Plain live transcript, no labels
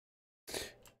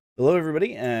Hello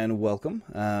everybody and welcome.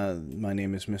 My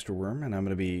name is Mr. Worm and I'm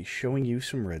going to be showing you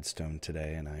some redstone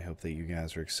today, and I hope that you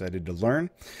guys are excited to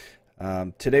learn.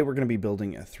 Today we're going to be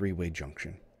building a three-way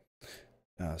junction.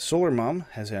 Solar Mom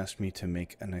has asked me to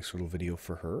make a nice little video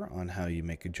for her on how you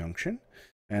make a junction,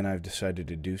 and I've decided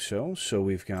to do so. So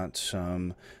we've got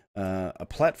a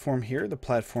platform here. The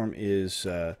platform is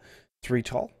 3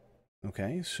 tall.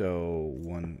 Okay, so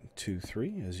 1, 2,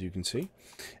 3, as you can see.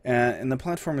 And the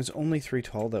platform is only 3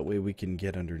 tall, that way we can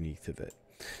get underneath of it.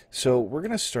 So we're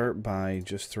going to start by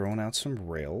just throwing out some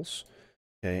rails.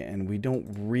 Okay, and we don't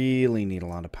really need a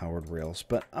lot of powered rails,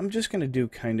 but I'm just going to do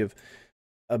kind of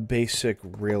a basic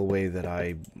railway that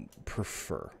I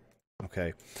prefer.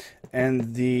 Okay,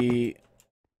 and the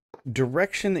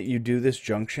direction that you do this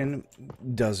junction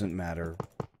doesn't matter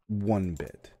one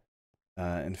bit.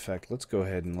 In fact, let's go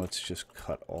ahead and let's just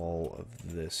cut all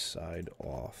of this side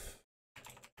off.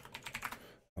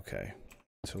 Okay,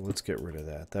 so let's get rid of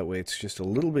that. That way it's just a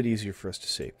little bit easier for us to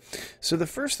see. So the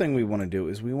first thing we want to do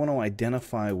is we want to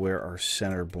identify where our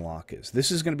center block is.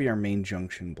 This is going to be our main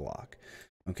junction block.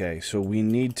 Okay, so we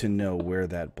need to know where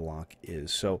that block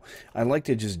is. So I like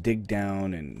to just dig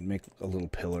down and make a little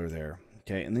pillar there.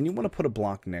 Okay, and then you want to put a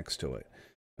block next to it.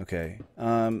 Okay,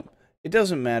 it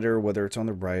doesn't matter whether it's on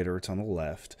the right or it's on the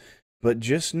left, but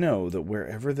just know that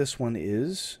wherever this one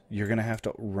is, you're going to have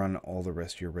to run all the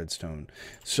rest of your redstone.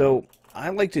 So I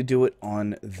like to do it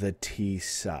on the T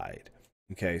side.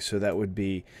 Okay, so that would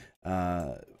be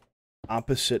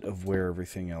opposite of where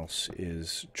everything else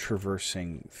is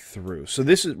traversing through. So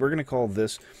we're going to call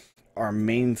this our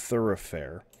main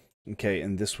thoroughfare. Okay,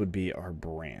 and this would be our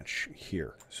branch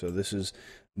here. So this is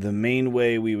the main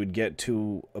way we would get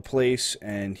to a place,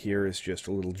 and here is just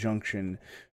a little junction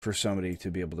for somebody to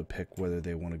be able to pick whether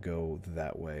they want to go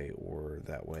that way or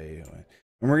that way. And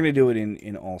we're going to do it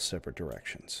in all separate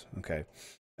directions. Okay,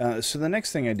 so the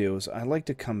next thing I do is I like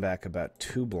to come back about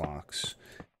 2 blocks,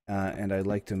 and I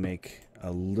like to make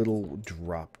a little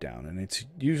drop down, and it's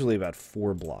usually about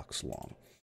 4 blocks long.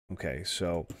 Okay,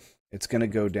 so it's going to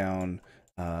go down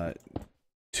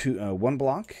 1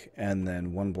 block, and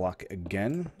then 1 block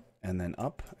again, and then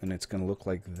up, and it's going to look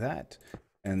like that,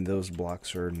 and those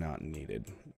blocks are not needed.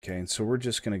 Okay, and so we're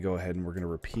just going to go ahead and we're going to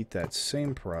repeat that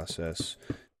same process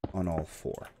on all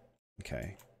 4.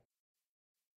 Okay.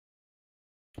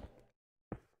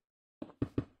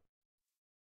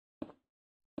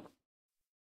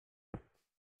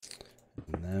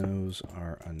 And those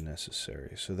are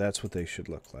unnecessary, so that's what they should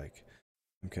look like.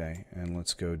 Okay, and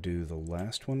let's go do the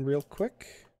last one real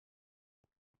quick.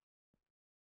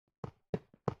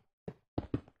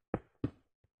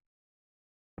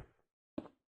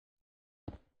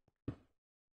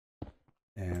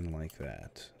 And like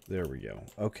that. There we go.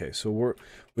 Okay, so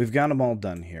we've got them all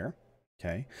done here.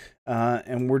 Okay,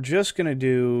 and we're just going to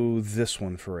do this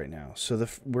one for right now. So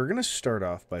we're going to start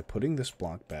off by putting this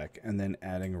block back and then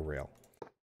adding a rail.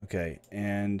 Okay,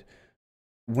 and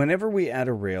whenever we add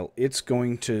a rail, it's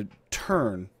going to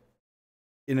turn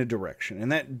in a direction,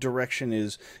 and that direction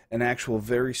is an actual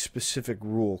very specific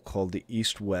rule called the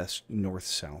east-west,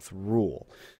 north-south rule.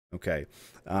 Okay,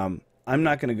 I'm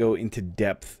not going to go into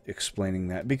depth explaining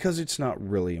that because it's not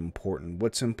really important.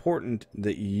 What's important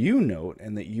that you note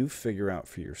and that you figure out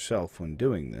for yourself when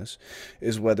doing this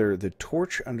is whether the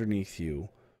torch underneath you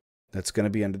that's going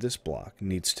to be under this block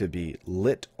needs to be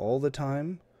lit all the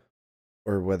time,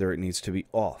 or whether it needs to be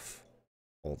off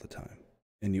all the time,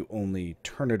 and you only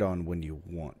turn it on when you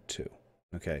want to.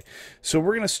 Okay, so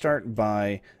we're going to start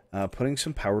by putting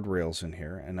some powered rails in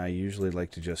here, and I usually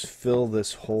like to just fill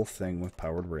this whole thing with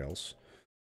powered rails.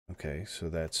 Okay, so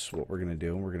that's what we're going to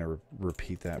do, and we're going to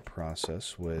repeat that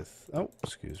process with,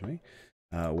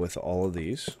 with all of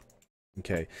these.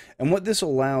 Okay, and what this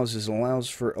allows is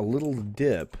for a little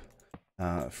dip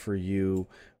for you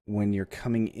when you're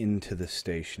coming into the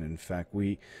station. In fact,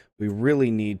 we really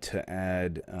need to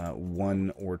add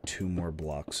 1 or 2 more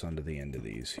blocks onto the end of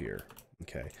these here.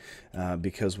 Okay,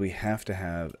 because we have to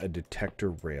have a detector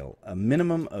rail, a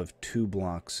minimum of 2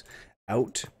 blocks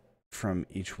out from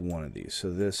each one of these.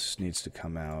 So this needs to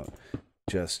come out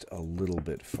just a little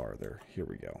bit farther. Here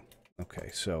we go. Okay,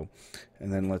 so,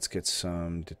 and then let's get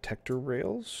some detector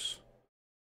rails.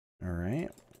 All right.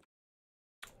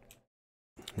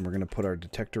 And we're going to put our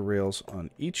detector rails on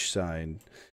each side.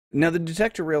 Now, the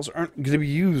detector rails aren't going to be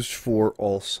used for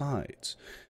all sides,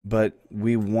 but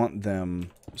we want them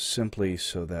simply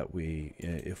so that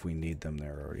if we need them,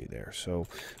 they're already there. So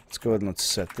let's go ahead and let's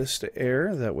set this to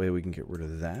air. That way we can get rid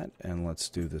of that. And let's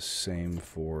do the same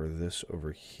for this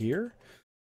over here.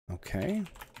 Okay.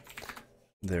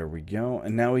 There we go.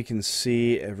 And now we can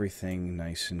see everything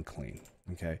nice and clean.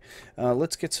 Okay.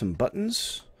 Let's get some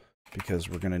buttons, because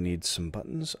we're going to need some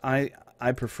buttons. I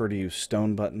prefer to use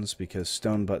stone buttons because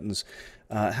stone buttons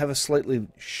have a slightly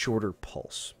shorter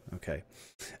pulse. Okay.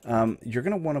 You're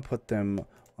going to want to put them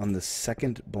on the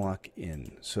second block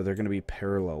in. So they're going to be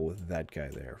parallel with that guy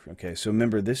there. Okay, so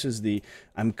remember, this is the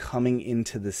I'm coming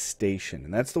into the station.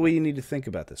 And that's the way you need to think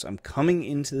about this. I'm coming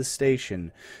into the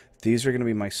station. These are going to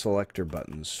be my selector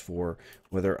buttons for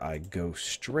whether I go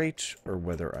straight or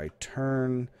whether I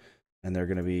turn. And they're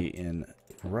going to be in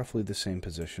roughly the same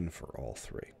position for all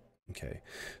three. Okay,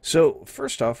 so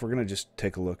first off, we're going to just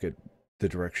take a look at the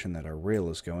direction that our rail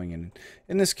is going. And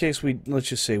in this case, let's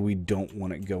just say we don't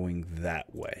want it going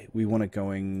that way. We want it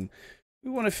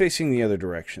facing the other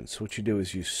direction. So what you do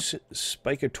is you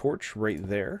spike a torch right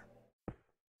there.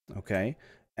 Okay.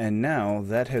 And now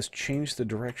that has changed the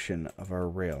direction of our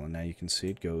rail. And now you can see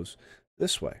it goes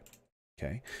this way.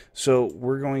 Okay. So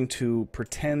we're going to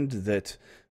pretend that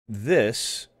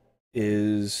this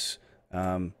is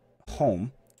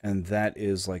home, and that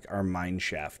is like our mine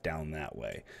shaft down that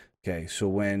way. Okay, so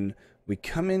when we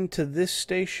come into this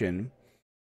station,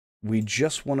 we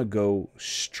just want to go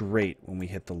straight when we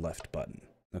hit the left button.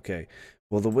 Okay,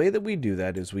 well, the way that we do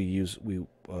that is we leave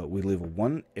a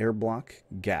 1 air block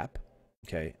gap.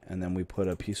 Okay, and then we put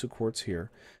a piece of quartz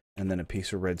here, and then a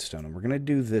piece of redstone. And we're going to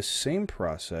do this same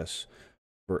process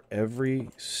for every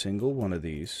single one of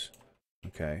these.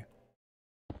 Okay,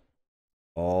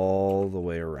 all the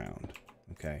way around.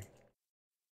 Okay.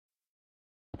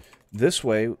 This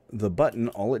way, the button,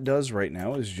 all it does right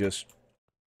now is just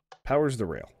powers the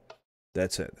rail.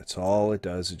 That's it. That's all it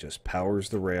does. It just powers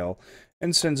the rail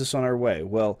and sends us on our way.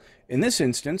 Well, in this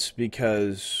instance,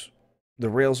 because the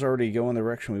rail's already going the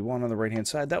direction we want on the right-hand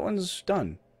side, that one's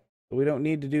done. But we don't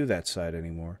need to do that side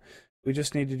anymore. We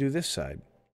just need to do this side.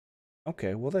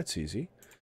 Okay, well, that's easy.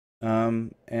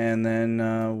 And then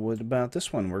what about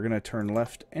this one? We're going to turn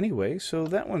left anyway, so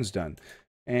that one's done.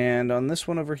 And on this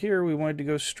one over here, we wanted to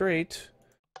go straight,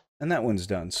 and that one's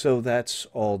done. So that's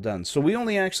all done. So we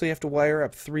only actually have to wire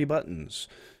up 3 buttons.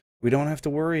 We don't have to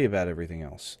worry about everything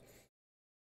else.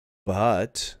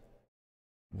 But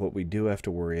what we do have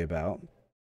to worry about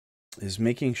is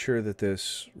making sure that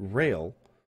this rail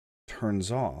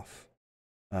turns off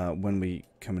when we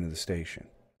come into the station.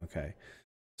 Okay.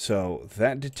 So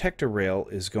that detector rail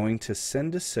is going to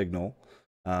send a signal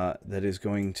that is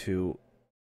going to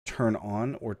turn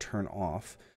on or turn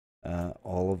off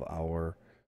all of our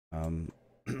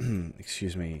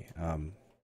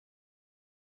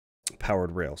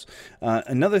powered rails.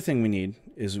 Another thing we need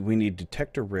is we need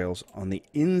detector rails on the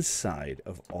inside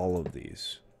of all of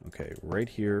these. Okay, right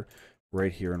here,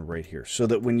 and right here. So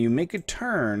that when you make a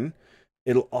turn,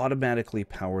 it'll automatically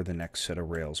power the next set of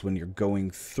rails. When you're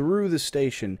going through the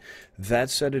station,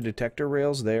 that set of detector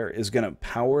rails there is going to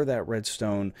power that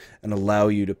redstone and allow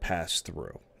you to pass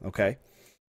through. Okay?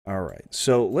 All right.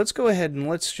 So let's go ahead and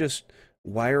let's just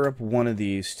wire up one of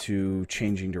these to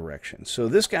changing direction. So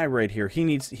this guy right here, he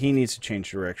needs to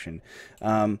change direction.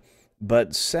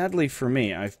 But sadly for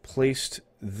me, I've placed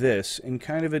this in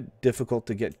kind of a difficult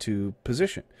to get to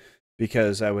position,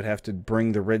 because I would have to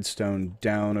bring the redstone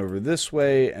down over this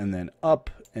way and then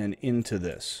up and into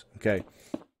this. Okay.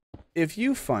 If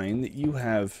you find that you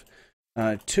have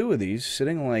 2 of these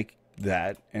sitting like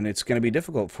that and it's going to be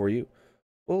difficult for you,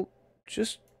 well,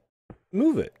 just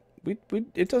move it.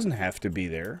 It doesn't have to be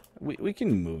there. We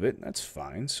can move it. That's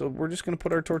fine. So we're just going to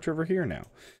put our torch over here now.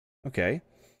 Okay.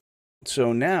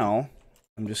 So now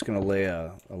I'm just going to lay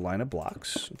a line of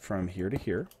blocks from here to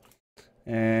here.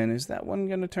 And is that one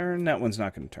going to turn? That one's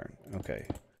not going to turn. Okay.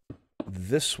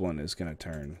 This one is going to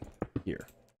turn here.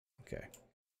 Okay.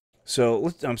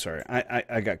 So I'm sorry.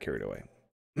 I got carried away.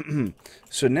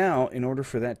 So now, in order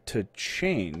for that to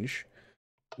change,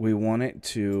 we want it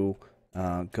to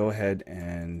go ahead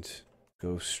and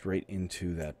go straight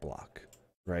into that block,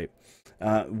 right?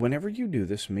 Whenever you do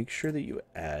this, make sure that you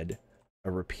add a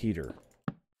repeater,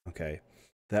 okay?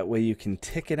 That way you can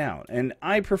tick it out. And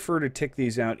I prefer to tick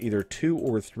these out either 2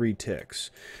 or 3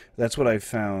 ticks. That's what I've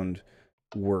found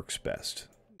works best.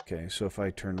 Okay, so if I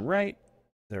turn right,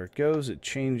 there it goes. It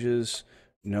changes,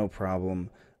 no problem.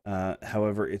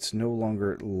 However, it's no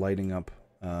longer lighting up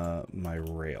my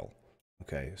rail.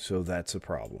 Okay, so that's a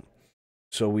problem.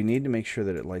 So we need to make sure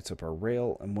that it lights up our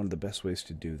rail, and one of the best ways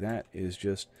to do that is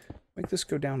just make this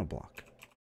go down a block.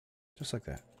 Just like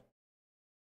that.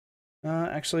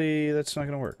 Actually, that's not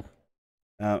going to work.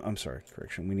 I'm sorry,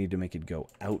 correction. We need to make it go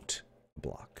out a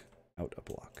block. Out a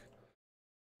block.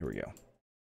 Here we go.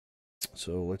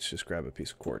 So let's just grab a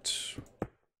piece of quartz.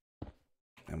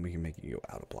 And we can make it go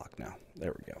out of block now.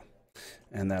 There we go.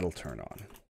 And that'll turn on.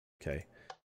 Okay.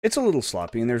 It's a little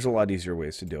sloppy, and there's a lot easier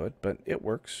ways to do it, but it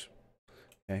works.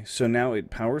 Okay, so now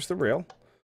it powers the rail,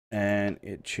 and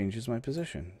it changes my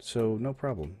position. So no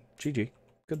problem. GG.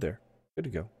 Good there. Good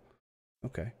to go.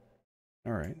 Okay.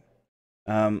 All right.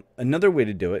 Another way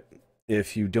to do it,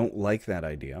 if you don't like that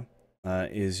idea,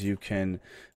 is you can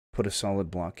put a solid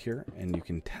block here, and you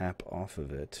can tap off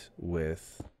of it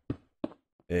with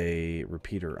a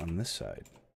repeater on this side.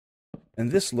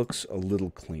 And this looks a little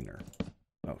cleaner.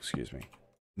 Oh, excuse me.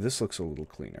 This looks a little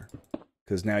cleaner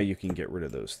because now you can get rid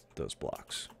of those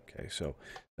blocks. Okay, so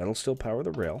that'll still power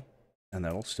the rail, and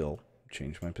that'll still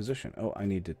change my position. Oh, I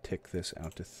need to tick this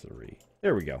out to 3.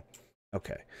 There we go.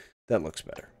 Okay, that looks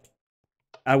better.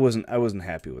 I wasn't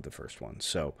happy with the first one,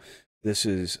 so this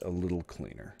is a little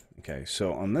cleaner. Okay,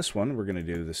 so on this one, we're going to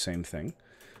do the same thing.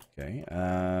 Okay,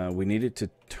 we need it to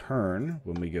turn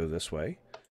when we go this way,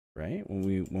 right?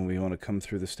 When we want to come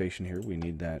through the station here, we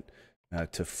need that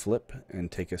to flip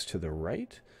and take us to the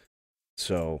right.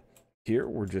 So here,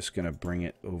 we're just going to bring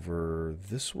it over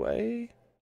this way.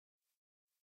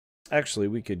 Actually,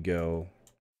 we could go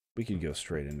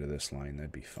straight into this line.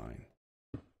 That'd be fine.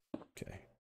 Okay.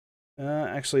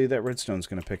 Actually, that redstone's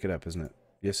going to pick it up, isn't it?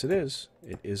 Yes, it is.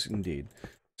 It is indeed.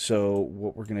 So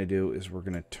what we're going to do is we're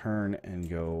going to turn and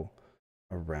go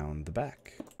around the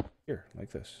back. Here,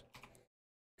 like this.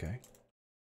 Okay.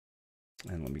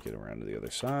 And let me get around to the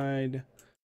other side.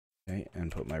 Okay,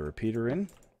 and put my repeater in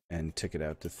and tick it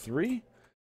out to 3.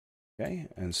 Okay,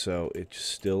 and so it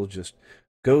still just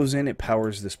goes in. It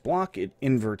powers this block. It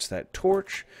inverts that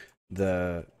torch.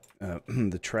 The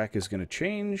track is going to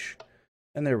change.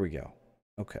 And there we go.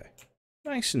 Okay.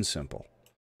 Nice and simple.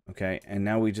 Okay, and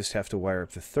now we just have to wire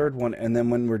up the third one, and then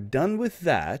when we're done with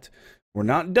that, we're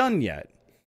not done yet.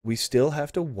 We still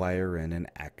have to wire in an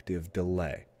active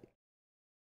delay.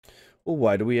 Well,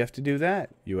 why do we have to do that,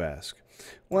 you ask?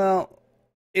 Well,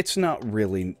 it's not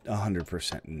really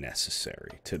 100%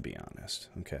 necessary, to be honest.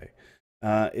 Okay,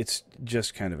 it's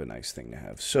just kind of a nice thing to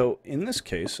have. So in this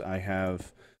case, I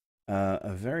have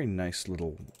a very nice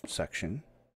little section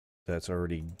that's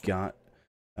already got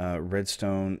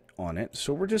redstone on it.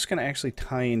 So we're just going to actually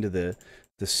tie into the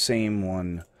same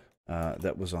one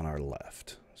that was on our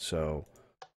left. So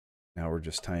now we're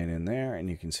just tying in there, and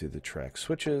you can see the track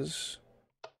switches.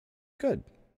 Good.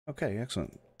 Okay,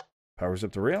 excellent. Powers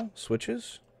up the rail,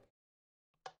 switches.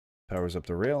 Powers up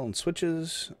the rail and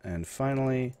switches. And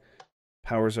finally,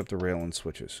 powers up the rail and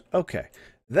switches. Okay,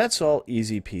 that's all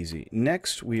easy peasy.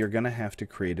 Next, we are going to have to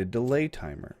create a delay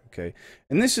timer. Okay,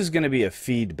 and this is going to be a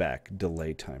feedback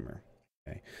delay timer.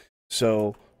 Okay,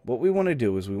 so what we want to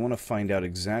do is we want to find out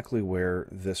exactly where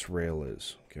this rail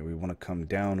is. Okay, we want to come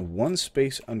down one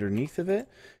space underneath of it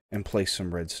and place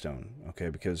some redstone. Okay,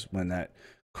 because when that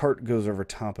cart goes over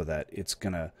top of that, it's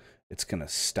gonna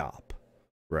stop.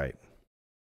 Right.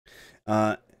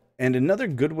 And another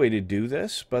good way to do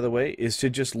this, by the way, is to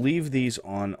just leave these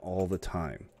on all the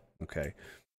time. Okay,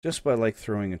 just by like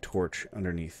throwing a torch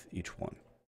underneath each one.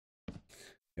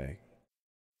 Okay.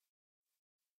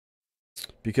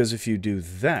 Because if you do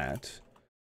that,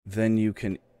 then you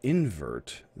can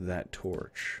invert that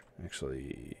torch.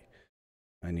 Actually,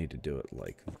 I need to do it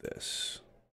like this.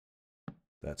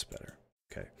 That's better.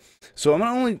 Okay. So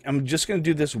I'm just going to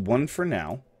do this one for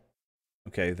now.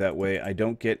 Okay, that way I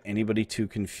don't get anybody too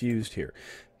confused here.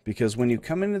 Because when you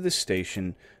come into the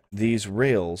station, these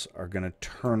rails are going to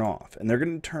turn off. And they're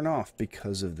going to turn off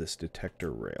because of this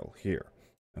detector rail here.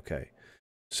 Okay.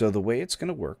 So the way it's going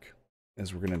to work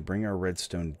is we're going to bring our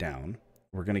redstone down.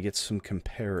 We're going to get some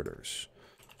comparators.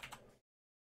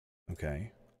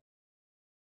 Okay.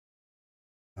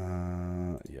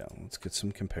 Yeah, let's get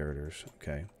some comparators.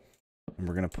 Okay. And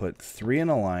we're going to put 3 in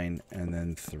a line and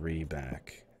then 3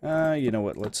 back. You know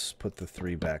what? Let's put the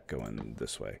 3 back going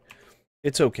this way.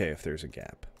 It's okay if there's a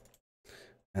gap.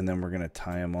 And then we're going to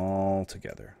tie them all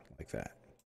together like that.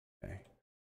 Okay.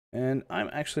 And I'm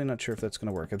actually not sure if that's going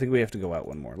to work. I think we have to go out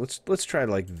one more. Let's try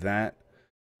like that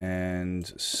and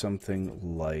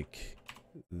something like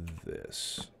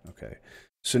this. Okay.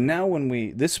 So now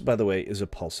when this, by the way, is a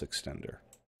pulse extender.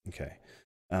 Okay.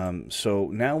 So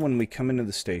now when we come into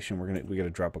the station, we got to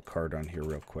drop a card on here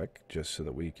real quick just so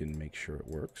that we can make sure it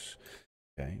works.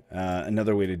 Okay.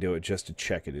 Another way to do it, just to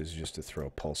check it, is just to throw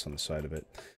a pulse on the side of it.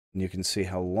 And you can see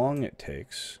how long it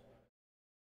takes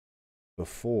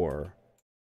before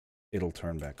it'll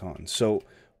turn back on. So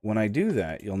when I do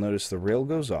that, you'll notice the rail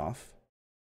goes off,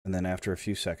 and then after a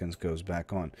few seconds goes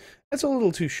back on. That's a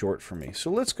little too short for me.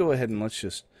 So let's go ahead and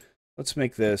let's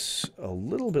make this a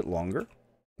little bit longer.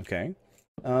 Okay.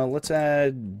 Let's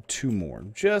add 2 more,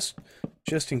 just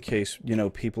in case, you know,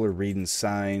 people are reading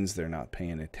signs, they're not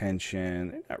paying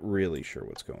attention, they're not really sure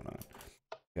what's going on.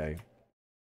 Okay,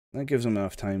 that gives them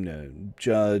enough time to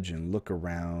judge and look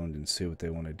around and see what they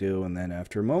want to do, and then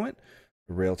after a moment,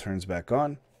 the rail turns back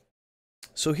on.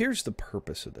 So here's the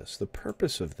purpose of this. The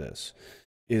purpose of this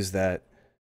is that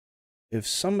if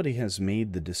somebody has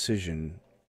made the decision,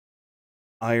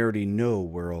 I already know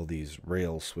where all these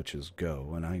rail switches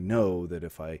go, and I know that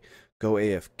if I go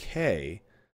AFK,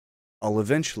 I'll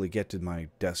eventually get to my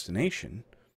destination.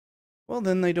 Well,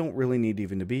 then they don't really need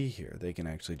even to be here. They can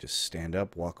actually just stand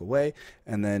up, walk away,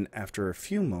 and then after a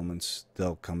few moments,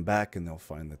 they'll come back and they'll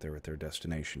find that they're at their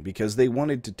destination because they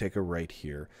wanted to take a right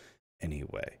here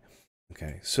anyway.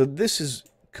 Okay, so this is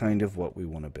kind of what we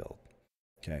want to build.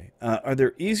 Okay, are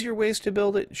there easier ways to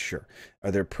build it? Sure. Are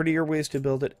there prettier ways to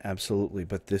build it? Absolutely.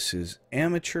 But this is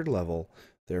amateur level,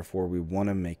 therefore we want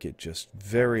to make it just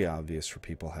very obvious for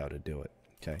people how to do it.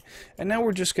 Okay, and now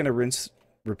we're just going to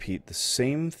repeat the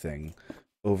same thing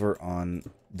over on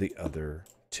the other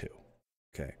 2.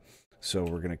 Okay, so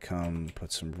we're going to come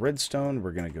put some redstone.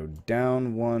 We're going to go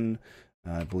down 1.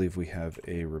 I believe we have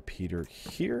a repeater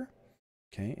here.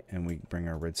 Okay, and we bring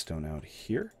our redstone out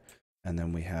here. And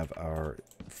then we have our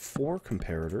 4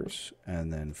 comparators,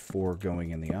 and then 4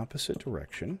 going in the opposite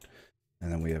direction.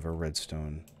 And then we have our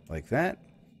redstone like that.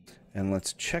 And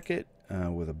let's check it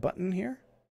with a button here.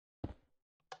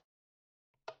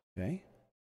 Okay.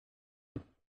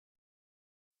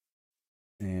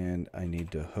 And I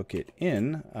need to hook it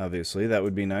in, obviously. That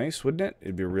would be nice, wouldn't it?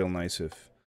 It'd be real nice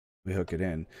if we hook it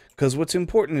in. Because what's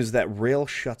important is that rail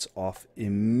shuts off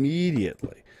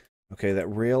immediately. Okay, that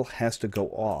rail has to go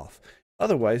off.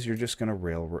 Otherwise, you're just going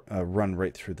to run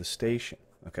right through the station.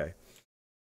 Okay,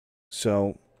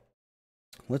 so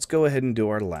let's go ahead and do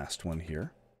our last one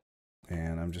here.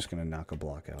 And I'm just going to knock a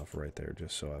block off right there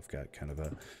just so I've got kind of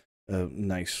a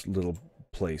nice little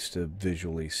place to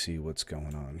visually see what's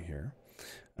going on here.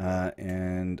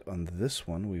 And on this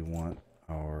one, we want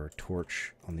our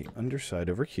torch on the underside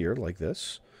over here like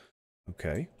this.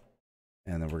 Okay,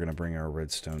 and then we're going to bring our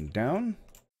redstone down.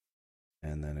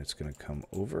 And then it's going to come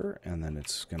over, and then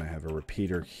it's going to have a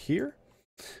repeater here.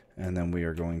 And then we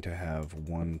are going to have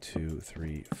 1, 2,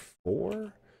 3,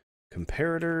 4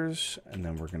 comparators. And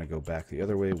then we're going to go back the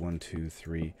other way, 1, 2,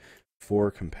 3,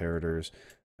 4 comparators.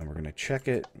 And we're going to check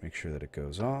it, make sure that it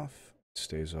goes off. It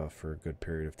stays off for a good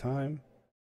period of time.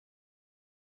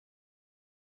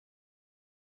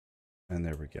 And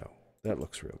there we go. That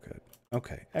looks real good.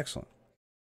 Okay, excellent.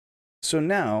 So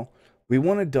now we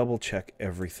want to double check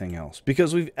everything else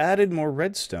because we've added more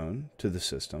redstone to the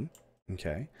system.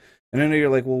 Okay. And I know you're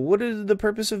like, well, what is the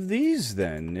purpose of these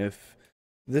then if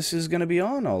this is going to be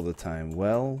on all the time?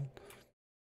 Well,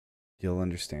 you'll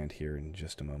understand here in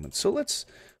just a moment. So let's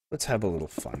have a little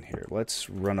fun here. Let's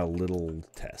run a little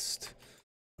test.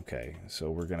 Okay. So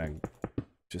we're going to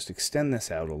just extend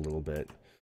this out a little bit.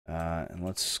 And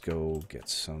let's go get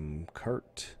some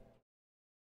cart,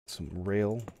 some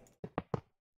rail.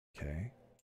 Okay.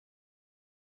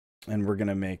 And we're going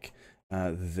to make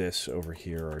this over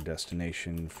here our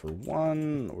destination for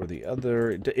one or the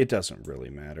other. It doesn't really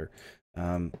matter.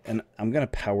 And I'm going to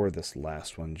power this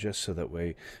last one just so that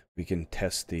way we can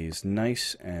test these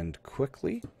nice and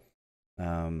quickly.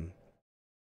 There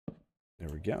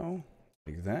we go.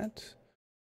 Like that.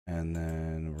 And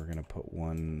then we're going to put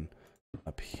one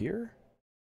up here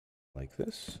like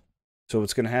this. So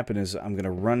what's going to happen is I'm going to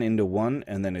run into one,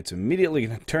 and then it's immediately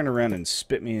going to turn around and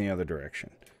spit me in the other direction.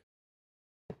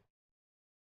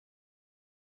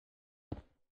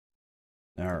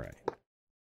 All right.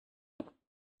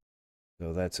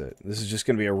 So that's it. This is just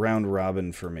going to be a round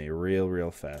robin for me,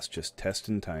 real fast, just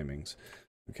testing timings.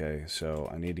 Okay, so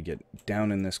I need to get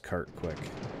down in this cart quick.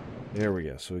 There we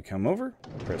go. So we come over,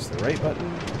 press the right button,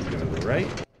 go to the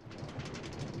right.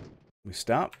 We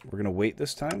stop. We're going to wait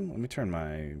this time. Let me turn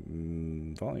my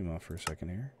volume off for a second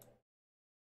here.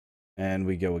 And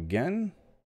we go again.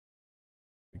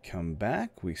 We come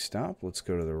back. We stop. Let's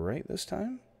go to the right this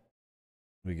time.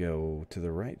 We go to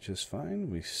the right just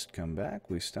fine. We come back.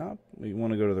 We stop. We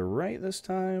want to go to the right this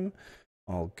time.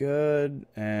 All good.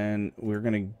 And we're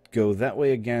going to go that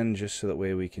way again just so that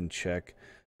way we can check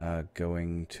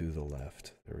going to the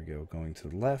left. There we go. Going to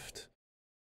the left.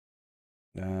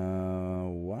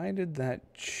 Why did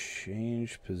that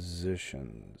change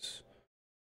positions?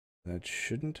 That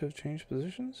shouldn't have changed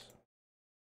positions?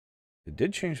 It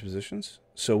did change positions.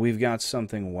 So we've got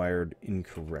something wired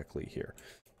incorrectly here.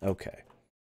 Okay.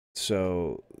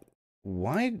 So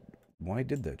why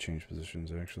did that change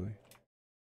positions actually?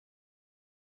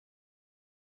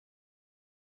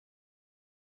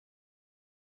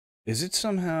 Is it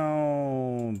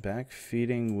somehow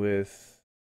backfeeding with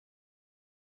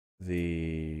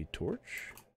the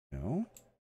torch? No.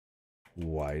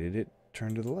 Why did it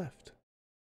turn to the left?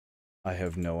 I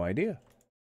have no idea.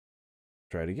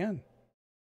 Try it again.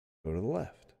 Go to the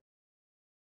left.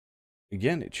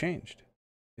 Again, it changed.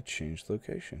 It changed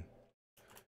location.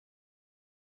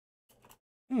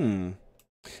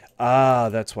 Ah,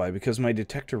 that's why. Because my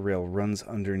detector rail runs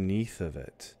underneath of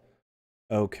it.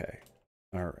 Okay.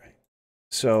 All right.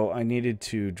 So I needed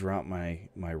to drop my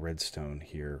redstone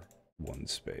here one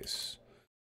space.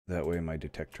 That way my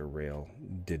detector rail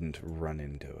didn't run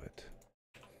into it.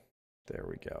 There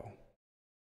we go.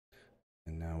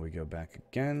 And now we go back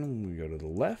again. We go to the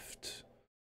left.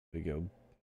 We go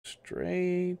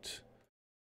straight.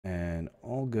 And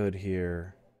all good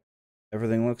here.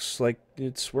 Everything looks like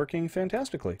it's working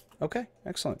fantastically. Okay,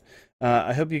 excellent.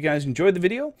 I hope you guys enjoyed the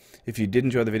video. If you did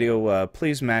enjoy the video,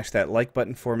 please mash that like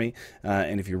button for me.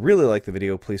 And if you really like the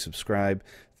video, please subscribe.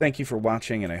 Thank you for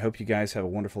watching, and I hope you guys have a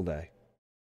wonderful day.